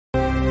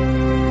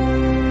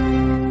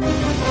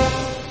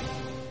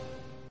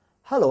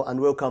Hello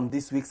and welcome to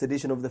this week's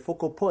edition of The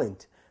Focal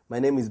Point. My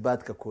name is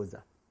Bart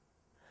Kakoza.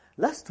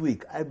 Last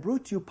week, I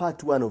brought you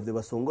part 1 of the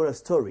Basongora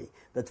story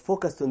that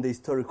focused on the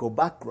historical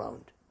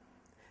background.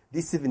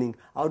 This evening,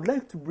 I would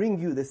like to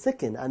bring you the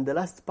second and the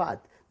last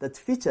part that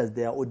features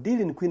their ordeal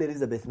in Queen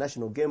Elizabeth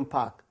National Game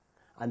Park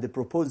and the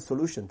proposed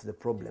solution to the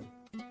problem.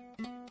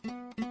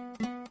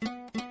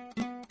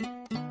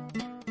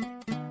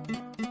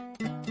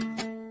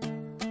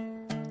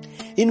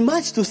 In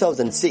March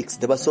 2006,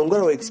 the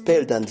Basongora were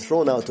expelled and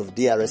thrown out of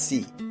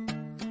DRC.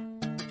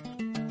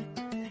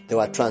 They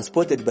were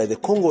transported by the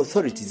Congo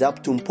authorities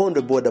up to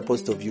Mpondo border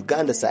post of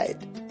Uganda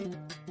side.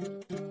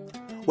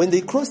 When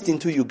they crossed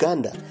into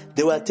Uganda,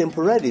 they were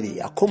temporarily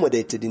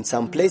accommodated in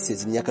some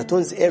places in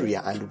Nyakatonzi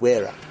area and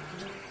Wera.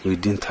 We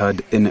didn't have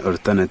any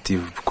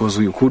alternative because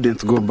we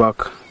couldn't go back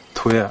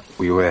to where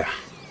we were.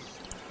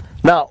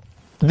 Now,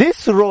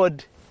 this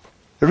road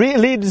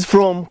leads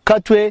from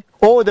Katwe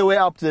all the way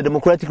up to the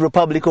Democratic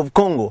Republic of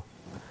Congo.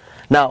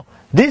 Now,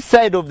 this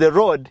side of the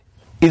road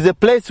is a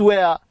place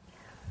where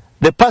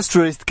the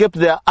pastoralists kept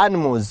their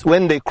animals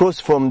when they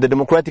crossed from the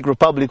Democratic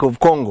Republic of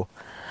Congo.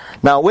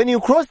 Now, when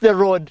you cross the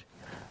road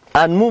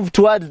and move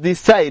towards this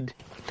side,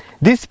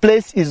 this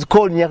place is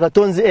called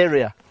Nyakatonzi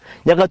area.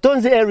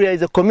 Nyakatonzi area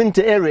is a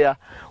community area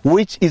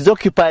which is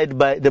occupied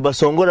by the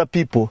Basongora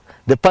people,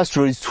 the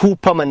pastoralists who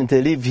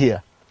permanently live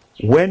here.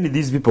 When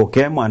these people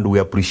came and we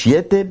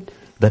appreciated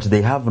that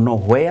they have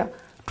nowhere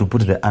to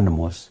put the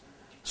animals,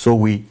 so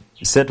we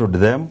settled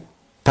them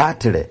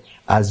partly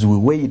as we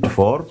wait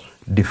for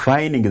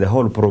defining the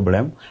whole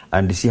problem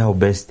and see how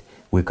best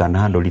we can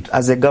handle it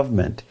as a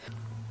government.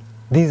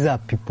 These are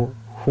people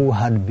who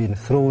had been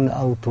thrown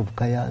out of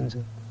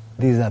Kayanza.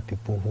 These are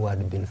people who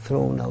had been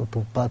thrown out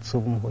of parts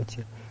of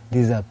Mhocha.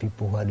 These are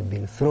people who had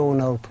been thrown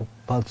out of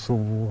parts of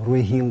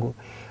Rwehingo,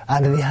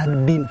 and they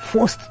had been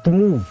forced to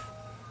move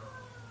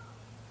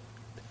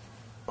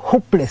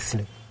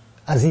hopelessly,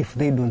 as if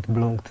they don't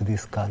belong to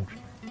this country.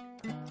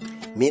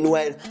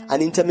 Meanwhile, an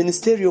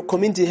interministerial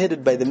committee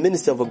headed by the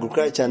Minister of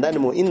Agriculture and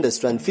Animal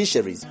Industry and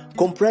Fisheries,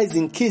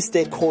 comprising key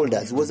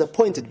stakeholders, was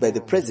appointed by the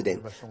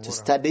President to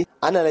study,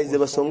 analyze the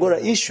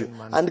Basongora issue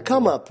and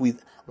come up with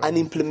an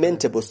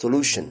implementable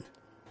solution.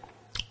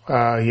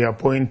 He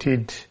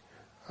appointed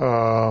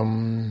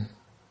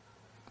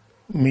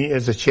me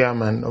as the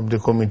chairman of the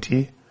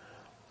committee,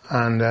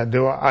 and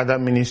there were other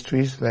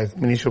ministries like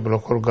Ministry of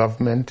Local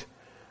Government,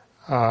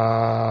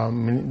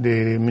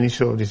 the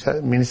Minister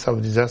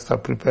of Disaster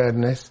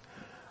Preparedness,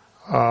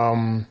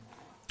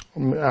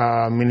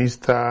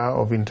 Minister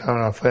of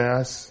Internal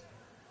Affairs,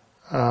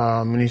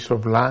 Minister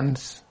of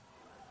Lands,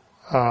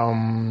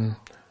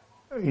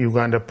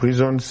 Uganda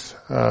Prisons,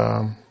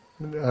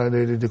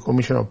 the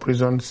Commissioner of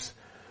Prisons,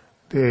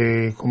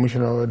 the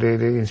Commissioner,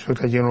 the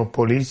Inspector General of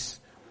Police,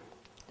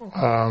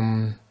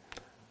 and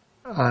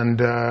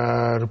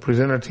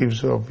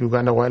representatives of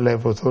Uganda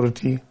Wildlife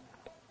Authority,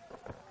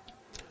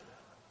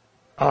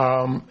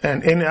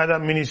 and any other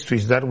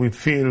ministries that we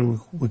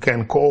feel we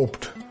can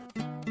co-opt.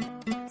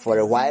 For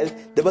a while,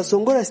 the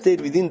Basongora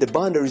stayed within the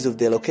boundaries of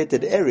the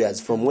allocated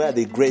areas from where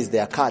they grazed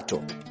their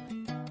cattle.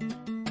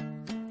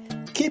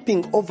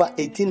 Keeping over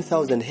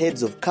 18,000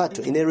 heads of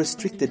cattle in a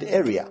restricted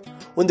area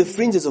on the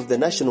fringes of the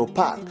national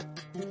park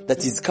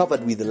that is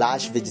covered with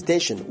lush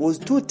vegetation was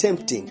too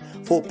tempting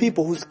for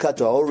people whose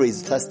cattle are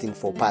always thirsting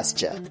for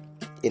pasture.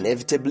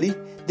 Inevitably,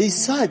 they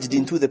surged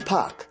into the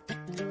park.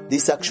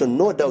 This action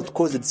no doubt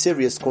caused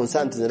serious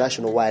concern to the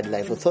National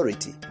Wildlife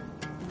Authority.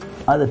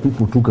 Other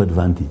people took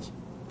advantage.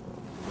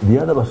 The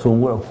other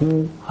Basongora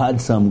who had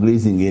some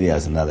grazing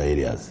areas in other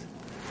areas,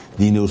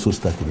 they also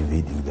started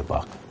invading the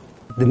park.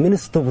 The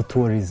Minister of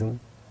Tourism,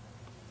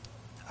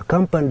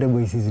 accompanied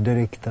by his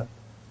director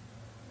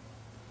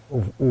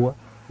of UA,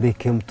 they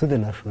came to the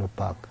national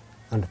park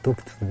and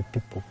talked to the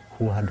people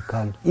who had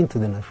come into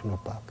the national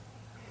park.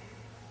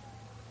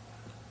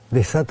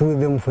 They sat with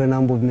them for a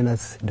number of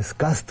minutes,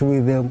 discussed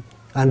with them,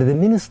 and the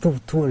Minister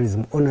of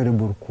Tourism,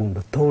 Honorable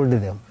Kundo, told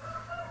them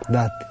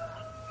that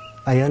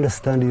I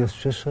understand your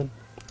situation,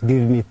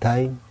 give me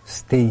time,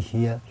 stay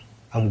here,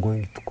 I'm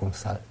going to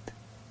consult.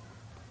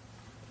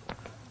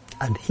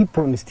 And he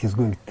promised he's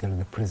going to tell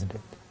the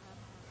President.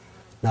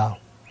 Now,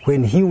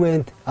 when he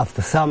went,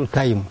 after some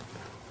time,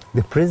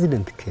 the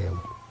President came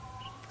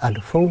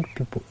and found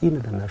people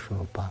in the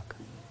national park.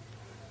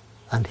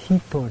 And he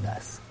told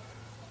us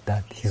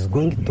that he's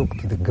going to talk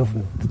to the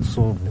government to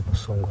solve the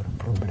Basongora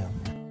problem.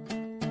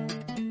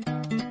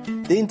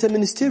 The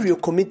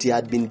Interministerial Committee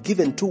had been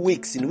given 2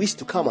 weeks in which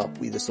to come up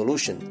with a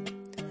solution.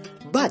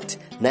 But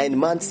 9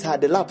 months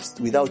had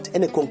elapsed without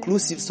any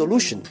conclusive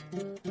solution,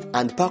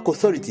 and park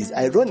authorities,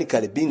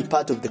 ironically being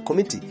part of the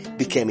committee,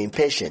 became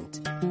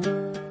impatient.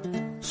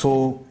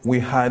 So we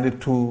had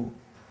to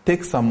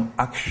take some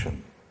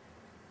action,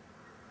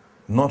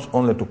 not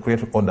only to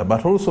create order,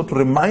 but also to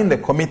remind the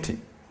committee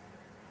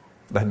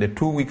that the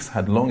 2 weeks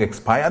had long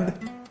expired.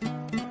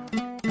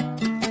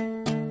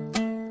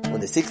 On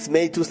the 6th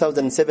May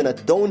 2007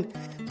 at dawn,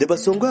 the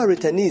Basongora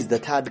returnees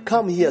that had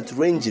come here to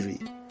Rangeri,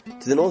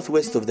 to the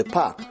northwest of the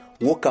park,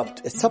 woke up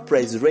to a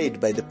surprise raid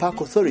by the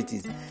park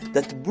authorities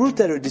that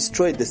brutally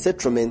destroyed the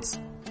settlement's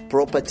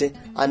property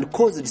and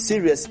caused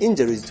serious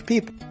injuries to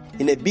people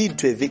in a bid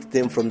to evict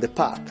them from the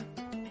park.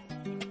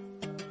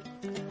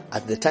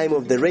 At the time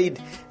of the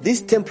raid,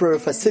 this temporary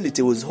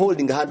facility was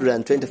holding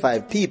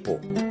 125 people.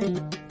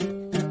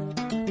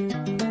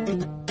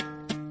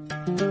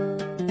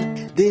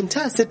 The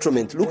entire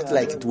settlement looked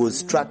like it was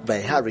struck by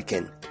a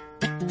hurricane.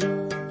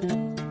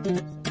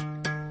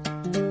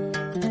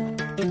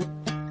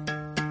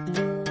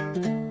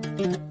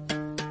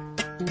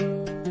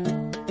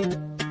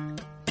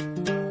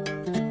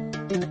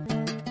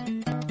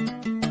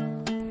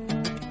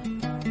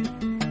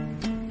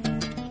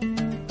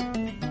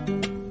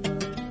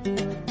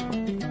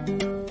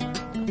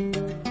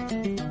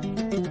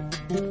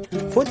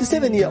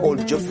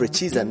 Forty-seven-year-old Geoffrey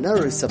Chiza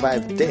narrowly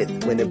survived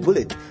death when a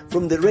bullet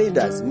from the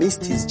raiders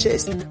missed his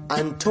chest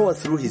and tore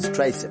through his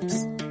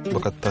triceps.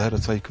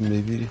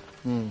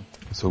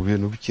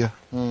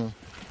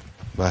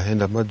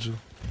 bahenda maju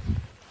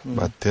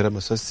batera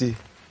amasasi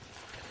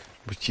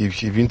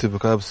ibintu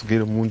bikaba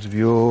bisigaye mu nzu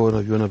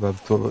byona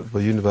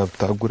bayuni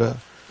babitagura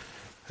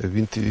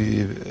ibintu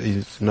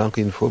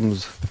nanka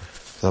uniforms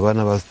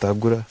zabana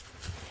bazitagura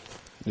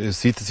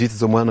site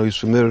zo mwana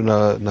w'isomero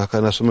na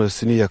kana somero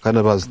siniya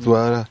kana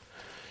bazitwara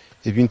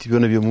ibintu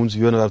byona byo mu nzu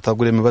byona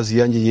babitagura imibazi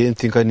yanjye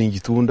yenti nkani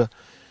ngitunda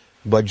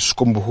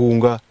bagishiko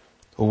mbuhunga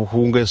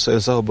ubuhunga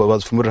esaho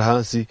bazifumira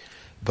hansi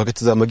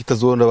bakatiza amagita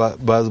zona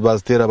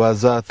bazitera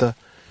bazata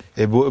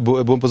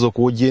ebomba zo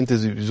kuwogente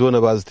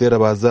zona bazitera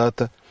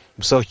bazata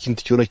busaho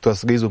kintu cyona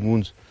kitwasigaye zo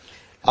munzu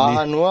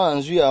ahantu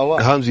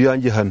hanzu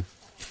yanjye hano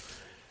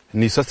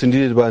ni sasa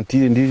ndire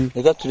bantire ndire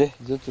reka ture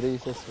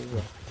isase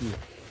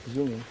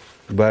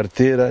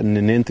bartera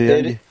nente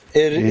yanjye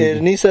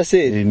ni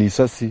sase ni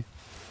sasi.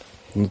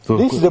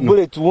 This is a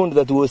bullet wound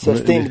that was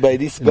sustained by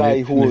this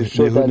guy who was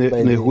shot at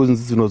by the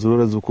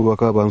zinozorora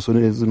zukubaka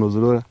bansone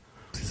zinozorora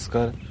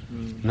siskara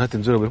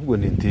natemzora bwo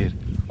nentera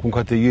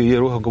kunkate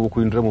yero hagabo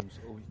kurindira mu.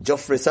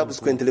 Geoffrey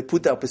subsequently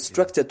put up a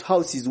structure to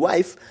house his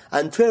wife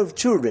and 12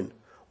 children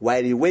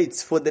while he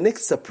waits for the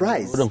next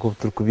surprise.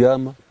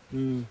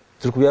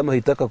 Turkubyama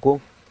hitaka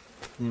ko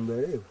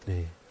nimbareba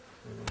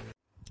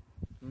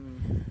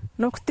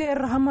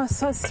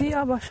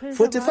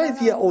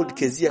 45-year-old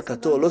Kezia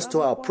Kato lost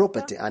her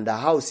property and her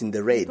house in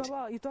the raid.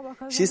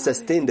 She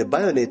sustained a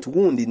bayonet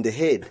wound in the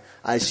head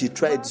as she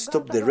tried to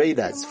stop the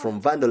raiders from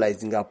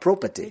vandalizing her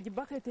property.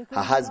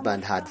 Her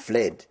husband had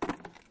fled.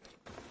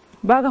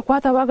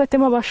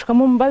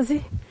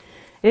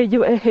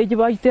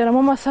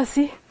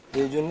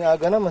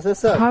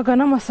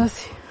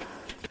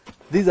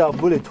 These are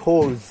bullet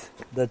holes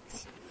that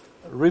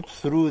rip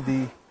through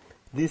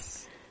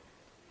this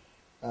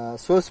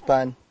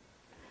saucepan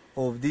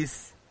of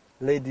this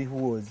lady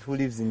who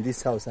lives in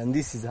this house, and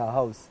this is her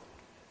house.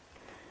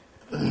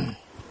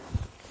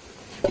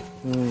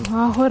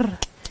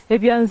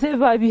 ebyanze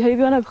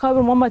babihebana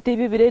bikabura mu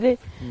matebe birere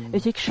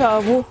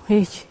ekikishabo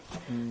eki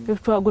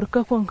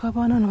bitwaguruka ko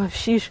nkabana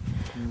nabashisha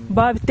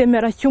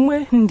babitemera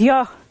kimwe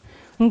ndya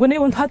ngo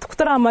niba ntatu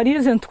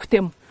kutaramarize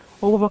ntukutema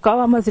ubu bakaba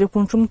bamazire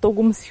kunca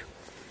umutogo musyo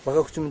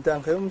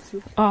bakakuchumutanka yo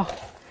musyo.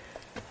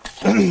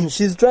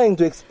 She's trying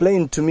to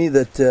explain to me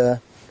that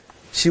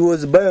she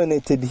was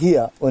bayoneted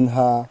here on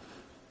her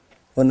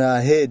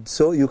head,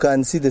 so you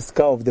can see the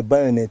scar of the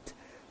bayonet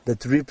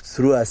that ripped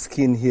through her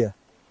skin here.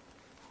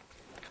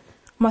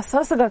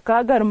 Masasa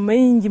gakagar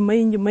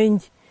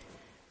maingi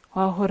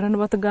ahorana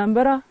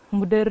batagambara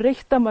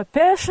nguderechta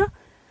mapesha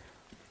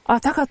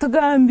ataka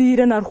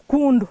tugambire na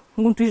rukundo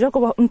nguntuje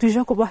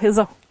ko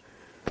baheza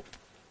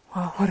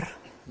ahora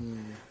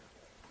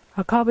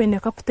akabene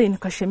kapiteni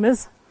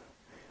kashemeza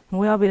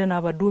muyabire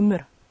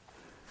nabadumira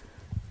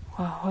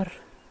ahora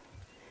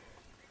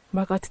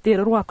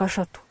bakatitera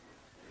rwakashatu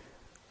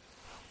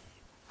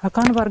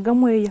akana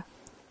bargamweya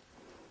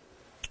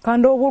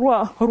kandi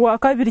oburwa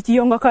rwakabiri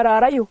kiyonga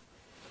kararayo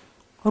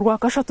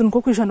rwakashatu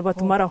nko kwijana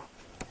batumaraho.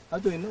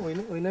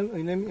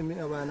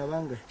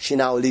 She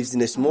now lives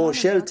in a small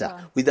shelter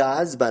with her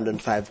husband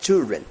and 5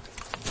 children.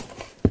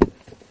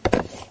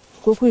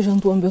 Ko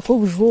kwijana tuombe ko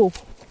bujobo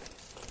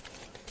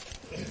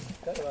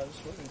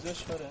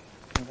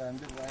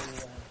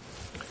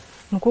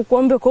nuko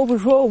kuombe ko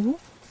bujobo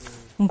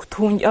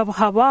ngutungi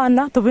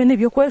abana tobene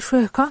byo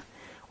kweshweka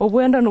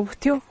obwenda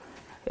nobutyo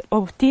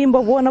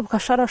obutimba bwona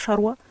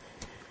bukasharasharwa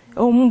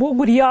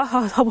ombuguriya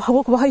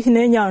habo kubaha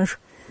inenyanja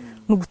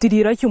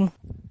nugutirira cyumu.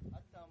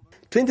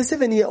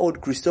 27-year-old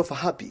Christopher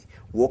Happy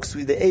walks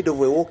with the aid of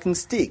a walking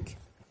stick.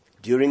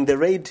 During the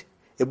raid,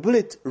 a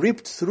bullet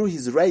ripped through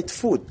his right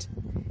foot.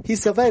 He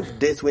survived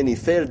death when he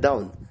fell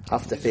down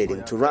after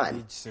failing to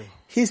run.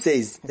 He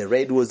says the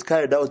raid was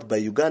carried out by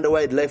Uganda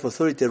Wildlife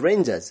Authority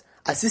Rangers,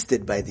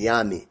 assisted by the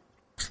army.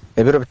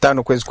 Ebiro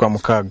bitano kwezi kwa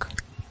mukaga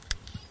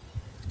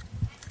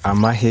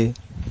amahe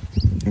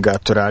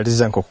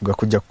gaturaliza nko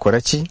kugakujya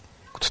gukora ki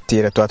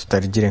kututira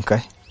twatarigire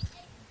nkahe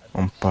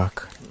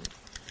ompaka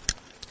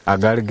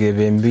agarge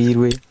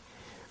bembirwe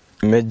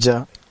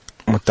meja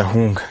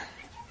mutahunga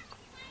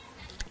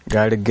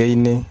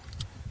gargeine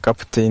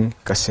Captain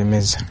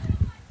Kasemeza.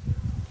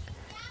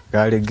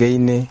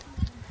 Galigaine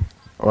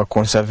wa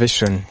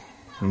conservation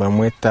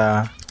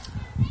bamweta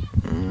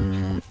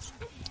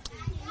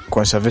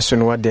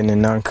conservation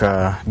warden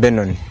nanka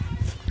Benon.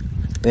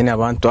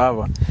 Abantu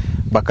aba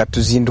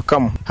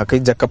bakatuzindukamu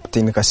hakaija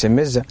Captain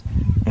Kasemeza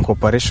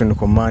operation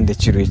command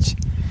ekirweki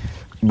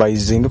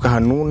bayizinduka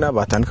hanuna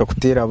batandika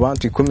kutera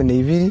abantu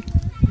 12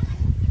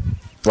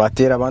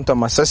 batera abantu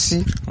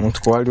amasasi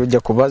umuntu kwali ojja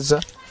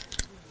kubaza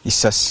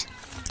isasi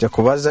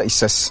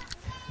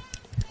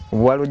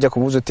wali ojja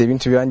kubuza te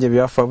ebintu byanje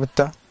byafa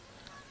buta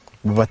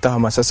bataha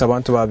amasasi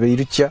abantu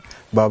babirukya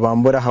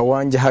babambura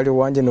hawanje hali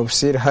wanje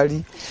n'obusere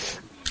hali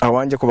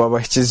awanje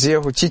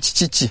kubabahikizeho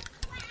kiki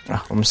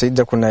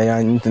omusaija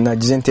kuna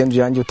nagize ntendu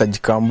yanje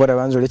utagikambura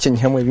banzo leke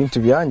nyihemu ebintu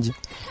byanje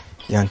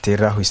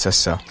yanteraho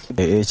isasa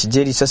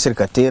ekigeri isasa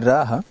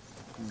likatera aha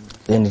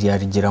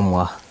lyarigira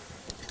mwaha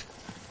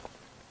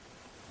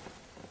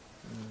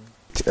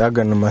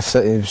agana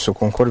masa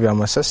ebisokonkoro bya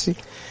masasi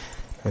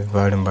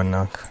balimba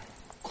nanka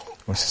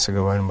masasi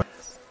gabalimba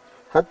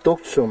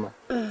Hatokshoma.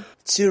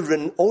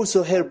 Children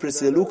also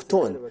helplessly looked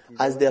on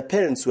as their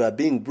parents were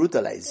being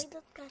brutalized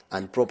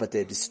and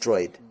property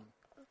destroyed.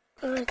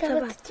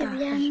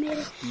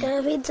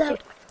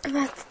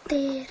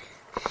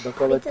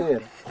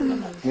 Bakabatera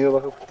niyo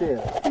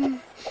bakakutera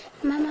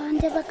mama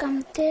wanje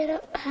bakamutera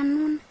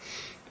hanun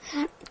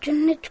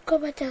junne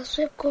tukoba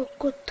cyaswe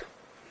kokuto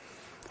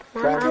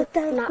na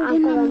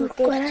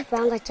akora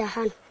panga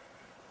cyahano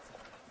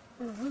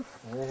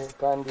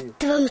kandi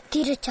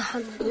tubamutire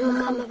cyahano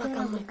mama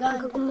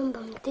bakamugaga kumumba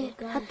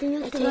mutera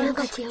hatunyo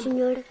tubanga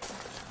cyanyore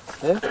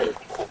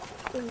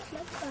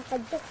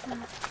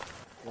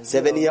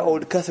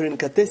 7-year-old Catherine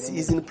Kasese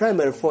is in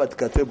primary 4 at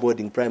Katwe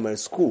Boarding Primary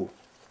School.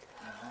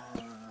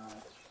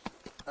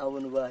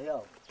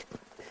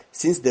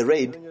 Since the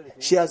raid,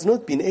 she has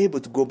not been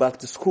able to go back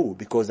to school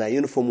because her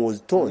uniform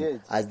was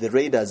torn as the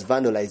raiders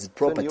vandalized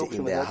property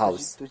in their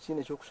house.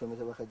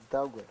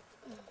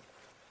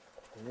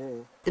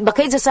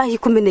 Bakaiza sahi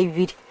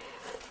 12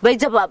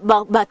 baiza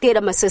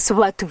batera masasi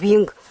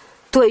batubinga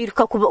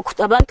toyiruka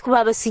abantu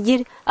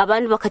kubabasigire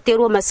abantu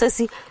bakaterwa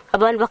masasi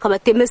abantu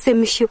bakabatemese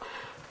misho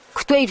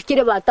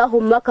kutwirikire bataho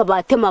maka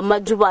batema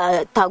amaju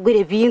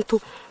batagwire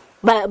bintu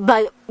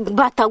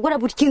batagura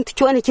buri kintu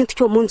cyone kintu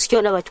cyo munsi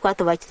cyone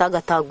batwata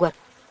bakitagatagura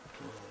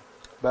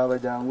baba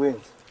jangwenzi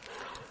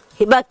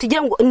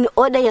batugira ngo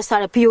oda ya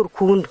sarapi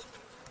y'urukundo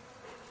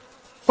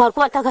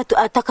kwarko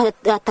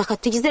ataka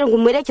tugizere ngo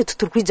mureke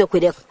tuturkwiza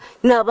kwereka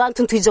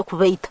n'abantu twiza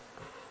kubaita.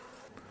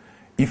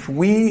 If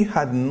we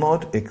had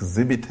not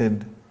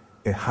exhibited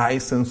a high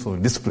sense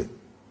of discipline,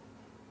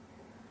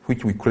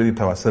 which we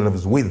credit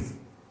ourselves with,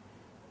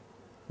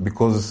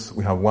 because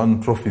we have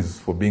won trophies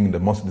for being the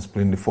most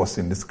disciplined force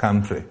in this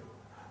country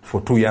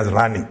for 2 years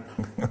running.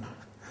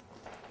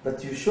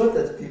 But you shot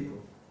at people.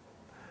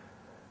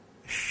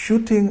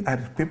 Shooting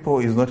at people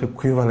is not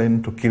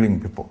equivalent to killing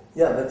people.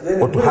 Yeah, but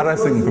when or to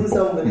harassing people.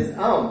 Somebody's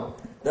arm,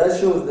 that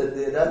shows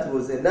that that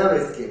was a narrow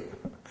escape.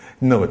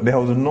 No, there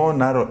was no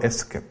narrow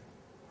escape.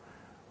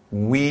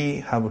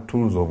 We have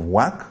tools of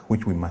work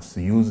which we must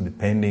use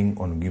depending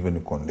on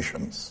given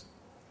conditions.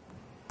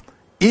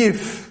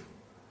 If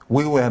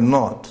we were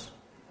not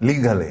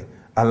legally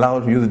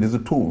allowed to use these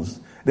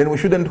tools, then we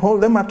shouldn't hold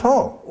them at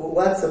all.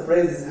 What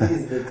surprises me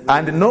is that...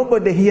 And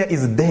nobody here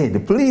is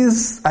dead.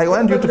 Please, I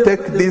want you to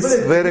take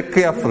this very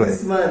carefully.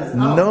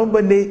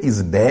 Nobody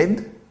is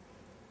dead.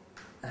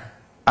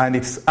 And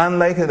it's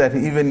unlikely that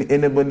even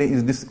anybody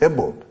is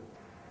disabled.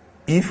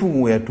 If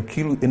we were to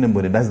kill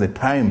anybody, that's the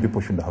time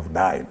people should have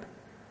died.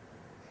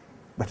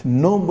 But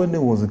nobody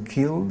was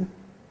killed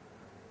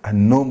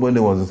and nobody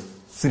was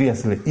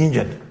seriously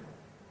injured.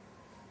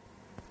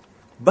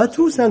 But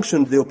who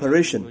sanctioned the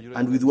operation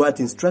and with what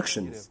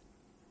instructions?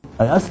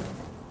 I asked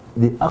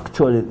the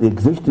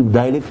executive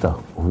director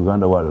of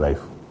Uganda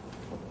Wildlife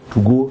to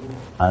go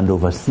and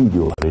oversee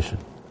the operation.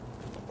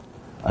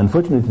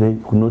 Unfortunately,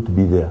 he could not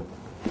be there.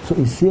 So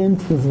he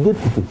sent his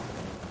deputy.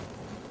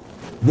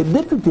 The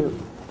deputy,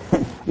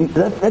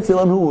 that's the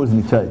one who was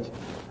in charge.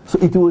 So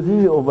it was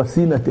really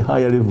overseen at a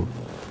higher level.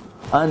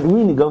 And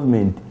we in the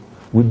government,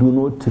 we do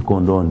not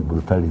condone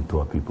brutality to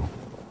our people.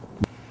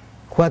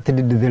 What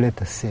did the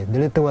letter say? The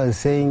letter was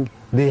saying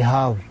they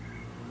have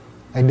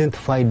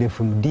identified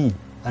FMD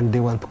and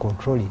they want to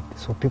control it.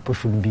 So people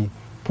should be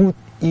put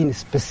in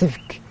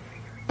specific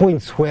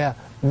points where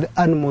the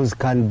animals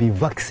can be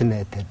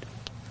vaccinated.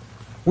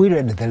 We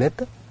read the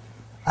letter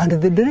and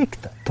the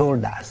director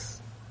told us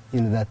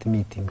in that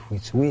meeting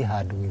which we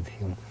had with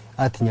him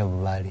at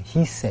Nyavali,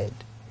 he said,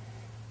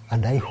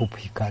 and I hope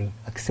he can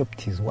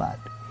accept his word,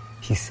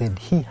 he said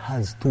he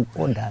has 2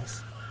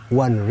 orders,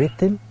 one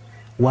written,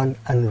 one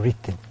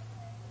unwritten,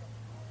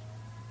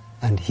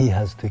 and he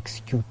has to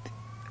execute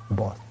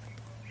both.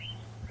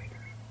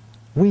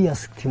 We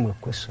asked him a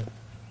question.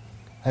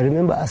 I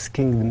remember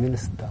asking the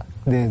minister,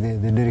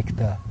 the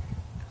director,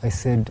 I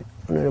said,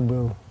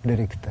 Honorable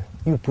Director,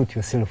 you put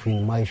yourself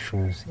in my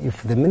shoes.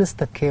 If the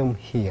minister came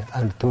here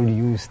and told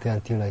you stay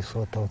until I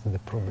sort out the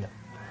problem,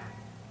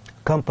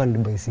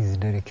 accompanied by his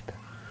director.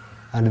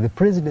 And the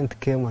president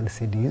came and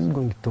said he's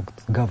going to talk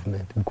to the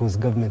government because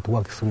government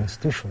works on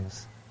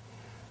institutions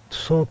to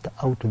sort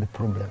out the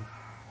problem.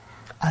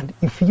 And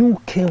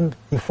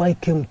if I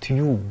came to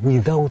you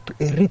without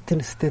a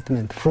written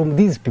statement from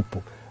these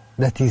people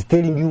that is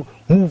telling you,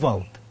 move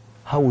out,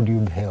 how would you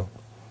behave?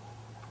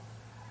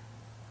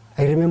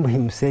 I remember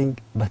him saying,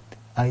 but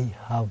I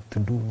have to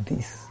do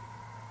this,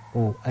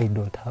 or I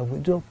don't have a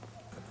job.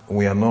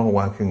 We are not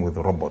working with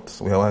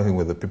robots, we are working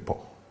with the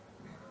people.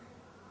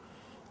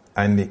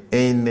 And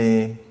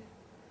any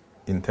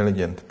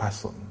intelligent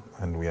person,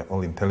 and we are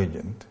all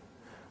intelligent,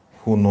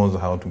 who knows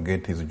how to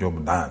get his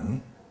job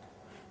done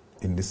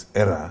in this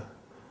era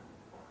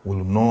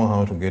will know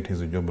how to get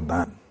his job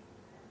done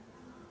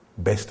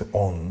based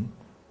on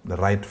the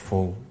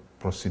rightful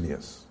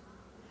procedures.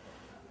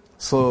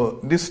 So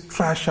this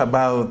trash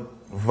about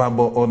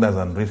verbal orders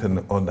and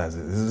written orders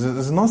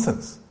is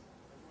nonsense.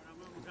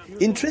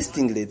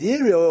 Interestingly, the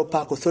area where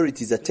park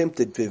authorities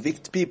attempted to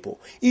evict people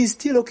is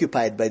still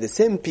occupied by the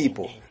same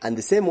people, and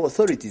the same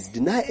authorities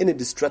deny any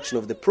destruction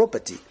of the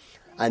property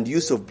and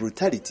use of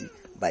brutality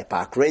by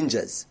park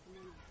rangers.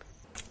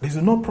 There is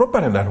no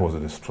property that was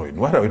destroyed.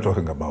 What are we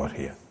talking about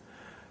here?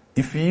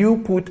 If you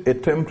put a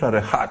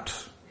temporary hut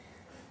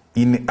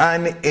in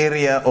an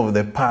area of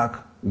the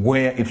park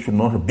where it should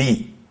not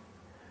be,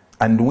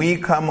 and we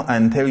come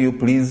and tell you,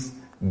 please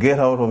get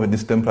out of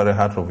this temporary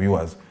hut of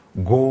yours,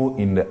 go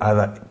in the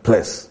other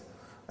place,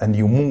 and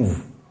you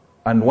move.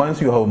 And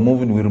once you have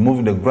moved, we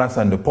remove the grass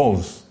and the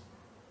poles.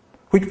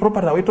 Which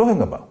property are we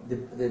talking about?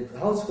 The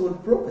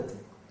household property.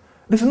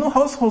 There's no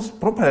household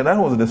property that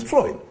was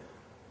destroyed.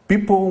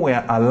 People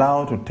were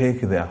allowed to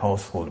take their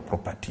household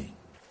property.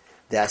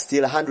 There are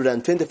still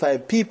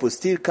 125 people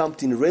still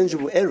camped in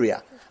rangeable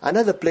area and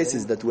other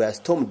places that were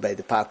stormed by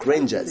the park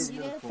rangers.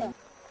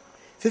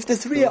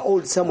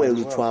 53-year-old Samuel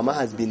Lutwama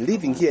has been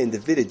living here in the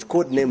village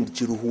codenamed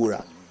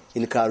Chiruhura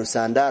in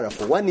Karusandara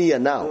for 1 year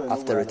now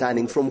after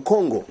returning from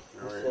Congo.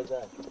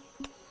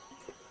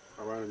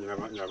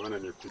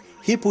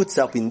 He puts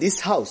up in this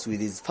house with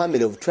his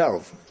family of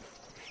 12.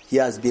 He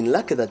has been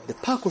lucky that the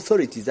park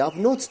authorities have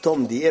not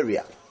stormed the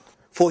area.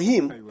 For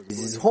him, this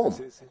is home.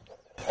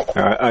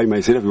 I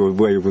myself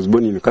was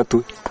born in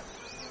Katu.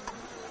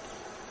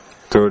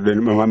 So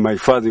my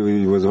father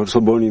was also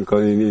born in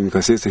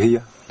Kasese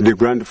here. The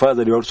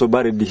grandfather, they also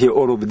buried here.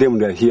 All of them,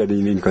 they are here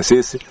in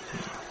Kasese.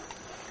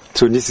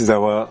 So this is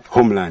our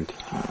homeland.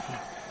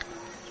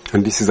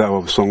 And this is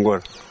our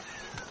Basongora.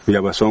 We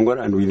are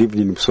Basongora and we lived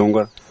in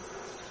Basongora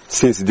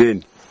since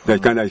then. I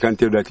can't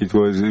tell that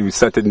we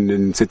started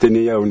in certain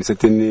year or in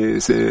certain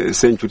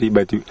century,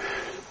 but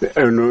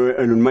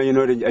on my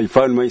knowledge, I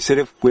found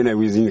myself when I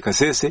was in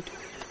Kasese,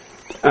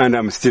 and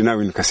I'm still now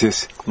in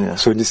Kasese. Yeah.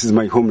 So this is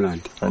my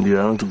homeland. And you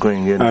are not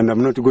going anywhere. And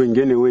I'm not going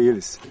anywhere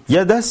else.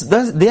 Yeah, that's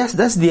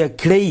their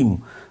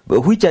claim,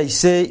 which I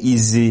say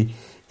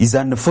is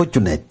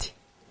unfortunate,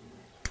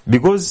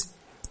 because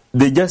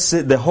they just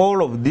say the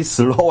whole of this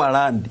lower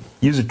land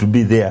used to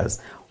be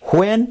theirs.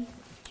 When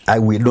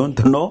we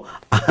don't know,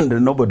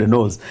 and nobody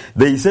knows.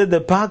 They said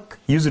the park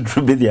used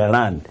to be their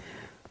land.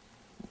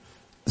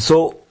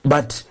 So,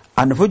 but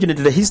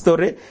unfortunately, the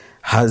history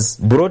has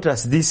brought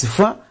us this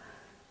far.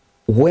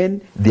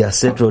 When they are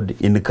settled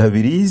in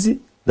Kabirizi,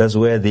 that's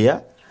where they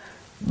are.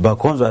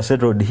 Bakonzo are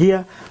settled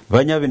here.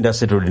 Vanyavinda are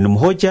settled in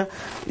Mhocha.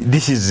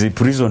 This is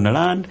prison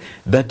land.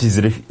 That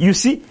is, you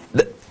see,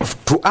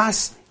 to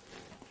us,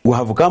 we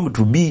have come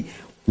to be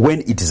when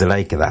it is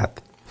like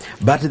that.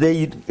 But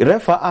they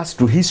refer us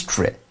to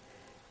history,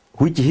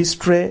 which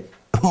history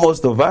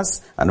most of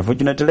us,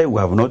 unfortunately,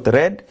 we have not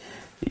read.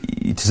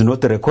 It is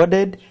not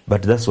recorded,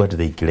 but that's what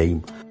they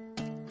claim.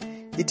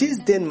 It is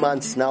 10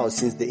 months now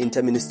since the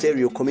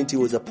Interministerial Committee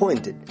was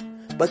appointed.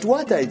 But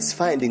what are its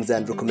findings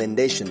and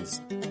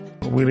recommendations?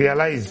 We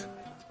realize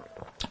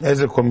as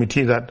a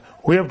committee that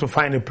we have to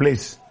find a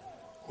place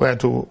where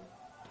to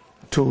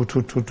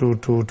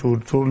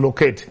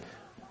locate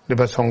the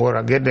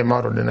Basongora, get them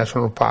out of the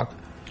national park.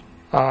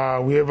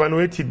 We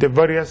evaluated the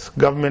various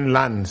government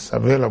lands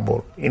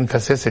available in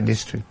Kasese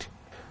district.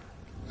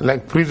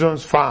 Like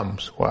prisons,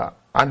 farms were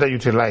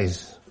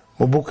underutilized.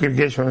 Mubuku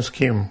irrigation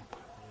scheme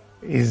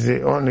is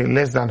only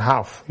less than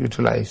half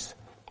utilized.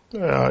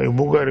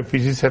 Ibuga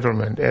refugee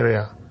settlement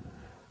area,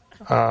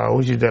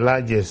 which is the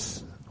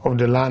largest of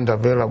the land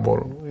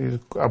available, is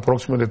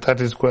approximately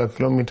 30 square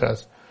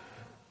kilometers,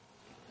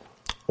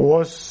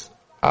 was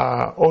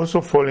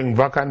also falling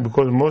vacant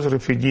because most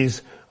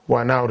refugees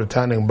were now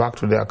returning back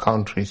to their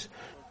countries.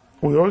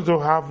 We also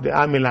have the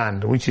army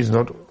land, which is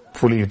not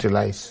fully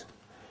utilized.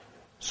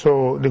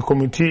 So the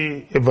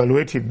committee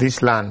evaluated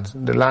this land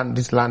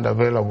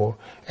available,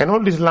 and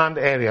all this land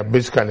area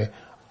basically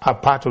are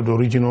part of the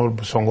original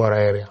Basongora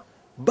area.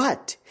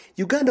 But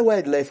Uganda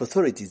Wildlife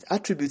Authorities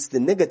attributes the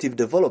negative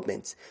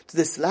developments to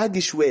the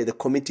sluggish way the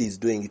committee is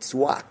doing its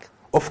work.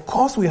 Of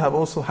course, we have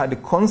also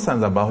had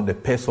concerns about the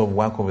pace of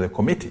work of the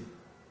committee,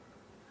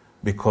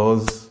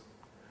 because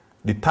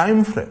the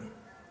time frame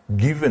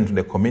given to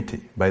the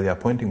committee by the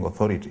appointing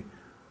authority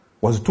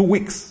was 2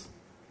 weeks.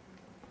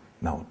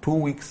 Now, 2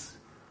 weeks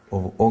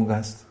of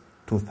August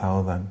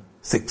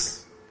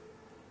 2006.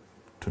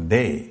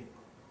 Today,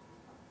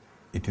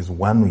 it is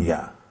 1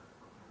 year,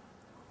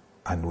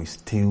 and we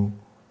still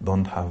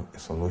don't have a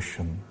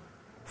solution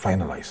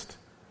finalized.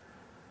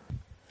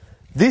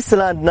 This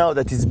land now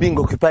that is being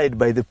occupied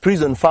by the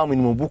prison farm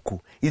in Mobuku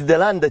is the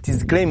land that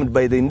is claimed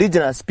by the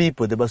indigenous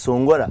people, the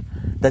Basongora,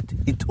 that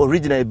it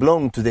originally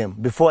belonged to them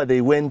before they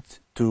went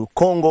to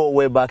Congo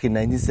way back in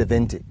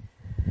 1970.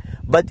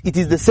 But it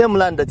is the same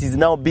land that is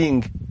now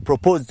being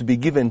proposed to be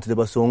given to the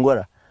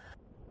Basongora.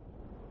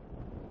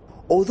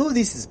 Although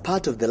this is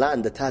part of the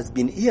land that has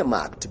been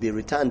earmarked to be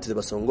returned to the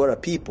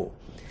Basongora people,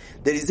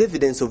 there is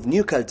evidence of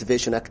new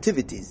cultivation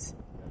activities.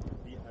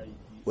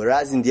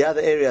 Whereas in the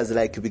other areas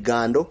like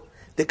Bigando,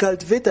 the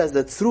cultivators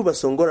that threw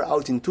Basongora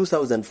out in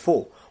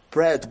 2004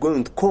 prior to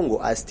going to Congo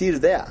are still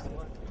there.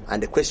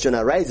 And the question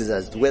arises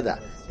as to whether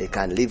they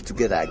can live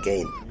together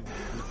again.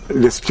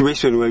 The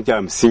situation which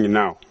I'm seeing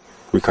now,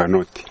 we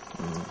cannot.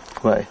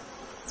 Why?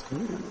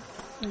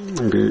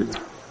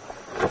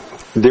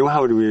 The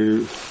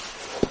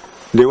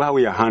way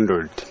we are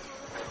handled,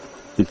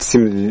 it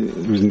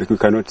seems we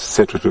cannot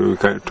settle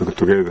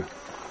together.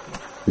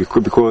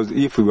 Because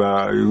if we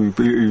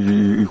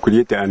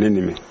create an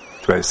enemy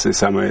to a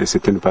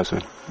certain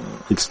person,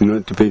 it's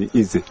not very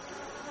easy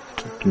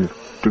to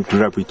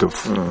wrap it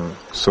off.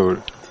 So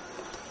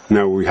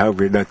now we have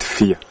that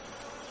fear.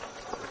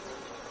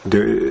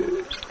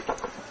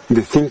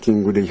 The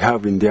thinking they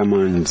have in their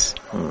minds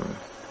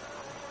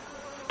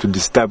to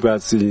disturb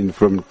us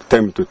from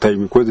time to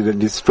time, because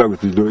this struggle,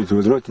 it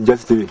was not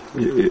just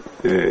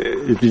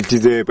it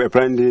is a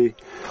planned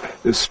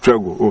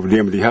struggle of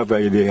them. They have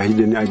their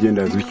hidden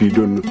agendas which we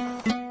don't know.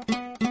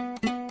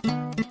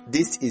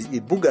 This is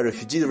Ibuga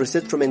refugee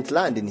resettlement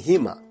land in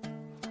Hima,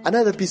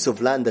 another piece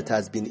of land that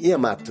has been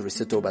earmarked to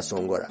resettle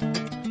Basongora.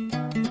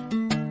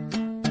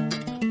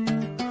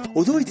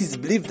 Although it is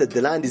believed that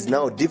the land is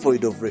now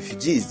devoid of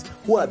refugees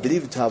who are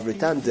believed to have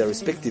returned to their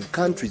respective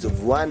countries of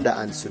Rwanda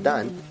and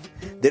Sudan,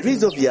 there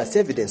is obvious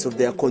evidence of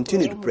their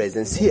continued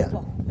presence here.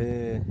 But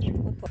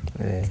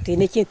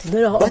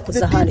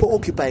the people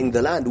occupying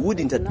the land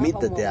wouldn't admit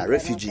that they are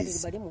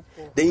refugees.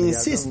 They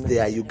insist they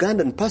are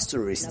Ugandan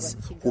pastoralists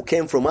who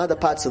came from other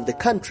parts of the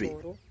country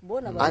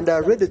and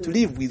are ready to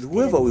live with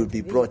whoever will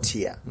be brought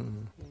here.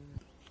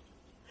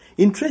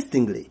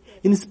 Interestingly,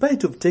 in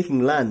spite of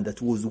taking land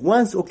that was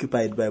once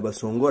occupied by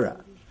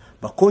Basongora,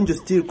 Bakonjo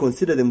still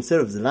consider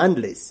themselves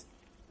landless.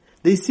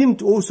 They seem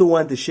to also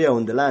want a share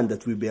on the land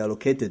that will be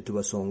allocated to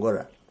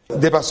Basongora.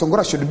 The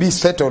Basongora should be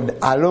settled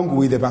along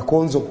with the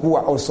Bakonzo who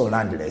are also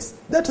landless.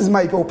 That is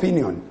my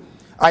opinion.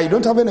 I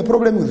don't have any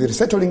problem with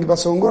resettling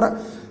Basongora,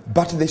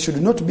 but they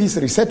should not be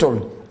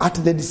resettled at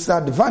the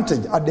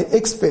disadvantage, at the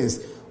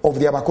expense of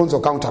their Bakonzo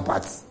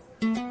counterparts.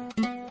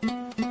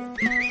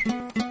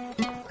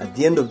 At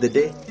the end of the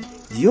day,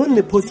 the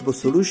only possible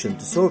solution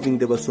to solving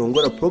the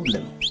Basongora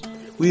problem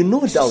will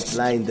no doubt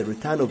lie in the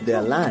return of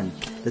their land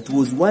that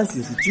was once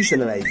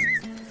institutionalized,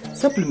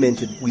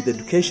 supplemented with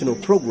educational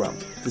program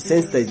to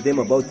sensitize them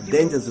about the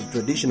dangers of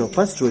traditional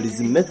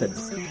pastoralism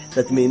methods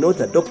that may not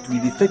adopt with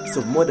the effects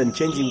of modern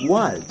changing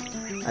world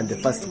and the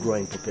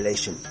fast-growing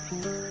population.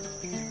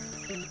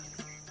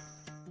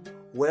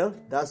 Well,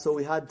 that's all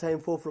we had time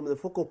for from the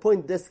Focal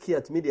Point desk here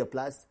at Media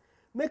Plus.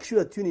 Make sure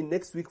you tune in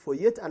next week for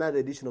yet another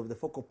edition of the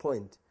Focal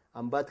Point.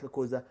 I'm Bat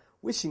Kakoza,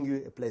 wishing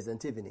you a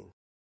pleasant evening.